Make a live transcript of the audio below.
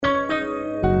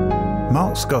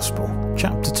Mark's Gospel,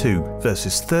 chapter 2,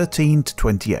 verses 13 to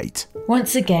 28.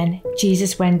 Once again,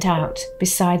 Jesus went out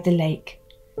beside the lake.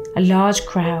 A large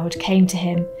crowd came to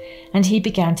him, and he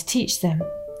began to teach them.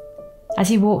 As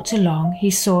he walked along,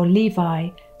 he saw Levi,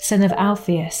 son of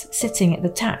Alphaeus, sitting at the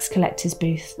tax collector's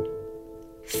booth.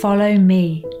 "Follow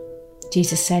me,"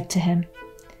 Jesus said to him.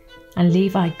 And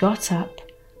Levi got up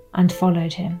and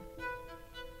followed him.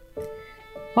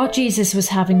 While Jesus was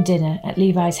having dinner at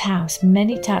Levi's house,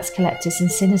 many tax collectors and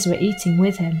sinners were eating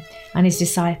with him and his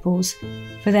disciples,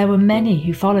 for there were many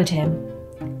who followed him.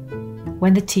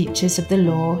 When the teachers of the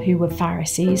law, who were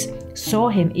Pharisees, saw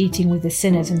him eating with the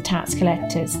sinners and tax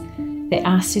collectors, they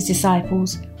asked his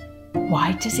disciples,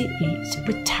 "Why does he eat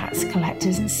with tax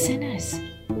collectors and sinners?"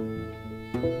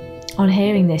 On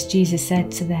hearing this, Jesus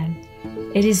said to them,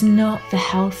 "It is not the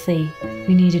healthy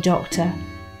who need a doctor,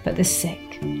 but the sick.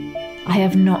 I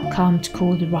have not come to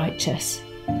call the righteous,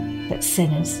 but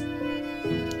sinners."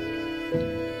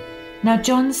 Now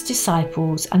John's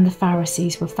disciples and the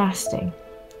Pharisees were fasting.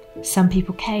 Some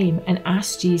people came and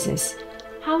asked Jesus,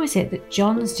 "How is it that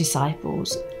John's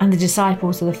disciples and the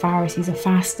disciples of the Pharisees are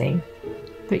fasting,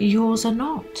 but yours are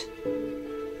not?"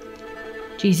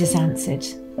 Jesus answered,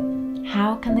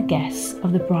 "How can the guests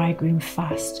of the bridegroom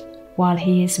fast while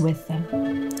he is with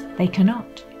them? They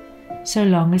cannot, so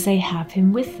long as they have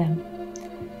him with them.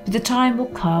 But the time will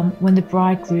come when the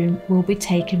bridegroom will be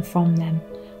taken from them,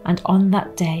 and on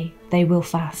that day they will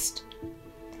fast.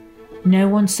 No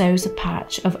one sews a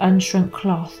patch of unshrunk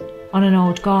cloth on an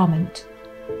old garment.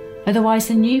 Otherwise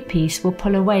the new piece will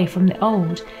pull away from the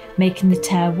old, making the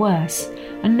tear worse.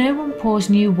 And no one pours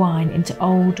new wine into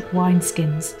old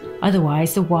wineskins.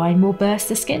 Otherwise the wine will burst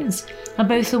the skins, and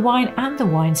both the wine and the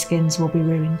wineskins will be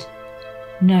ruined.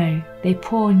 No, they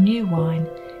pour new wine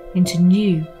into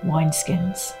new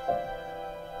wineskins."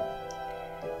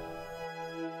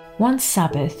 One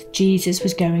Sabbath, Jesus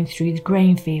was going through the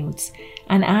grain fields,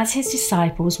 and as his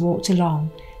disciples walked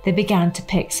along, they began to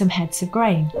pick some heads of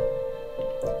grain.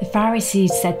 The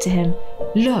Pharisees said to him,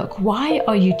 "Look, why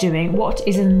are you doing what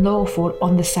is unlawful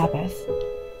on the Sabbath?"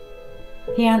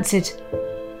 He answered,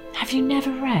 "Have you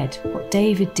never read what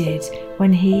David did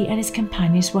when he and his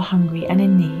companions were hungry and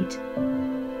in need?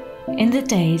 In the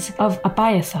days of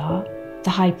Abiathar, the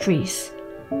high priest,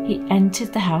 he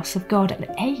entered the house of God and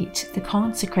ate the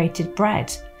consecrated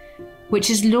bread, which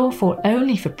is lawful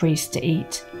only for priests to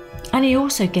eat, and he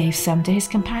also gave some to his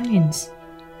companions."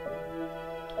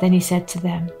 Then he said to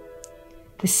them,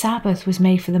 "The Sabbath was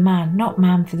made for the man, not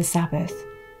man for the Sabbath.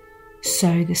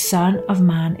 So the Son of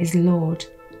Man is Lord,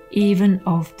 even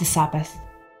of the Sabbath."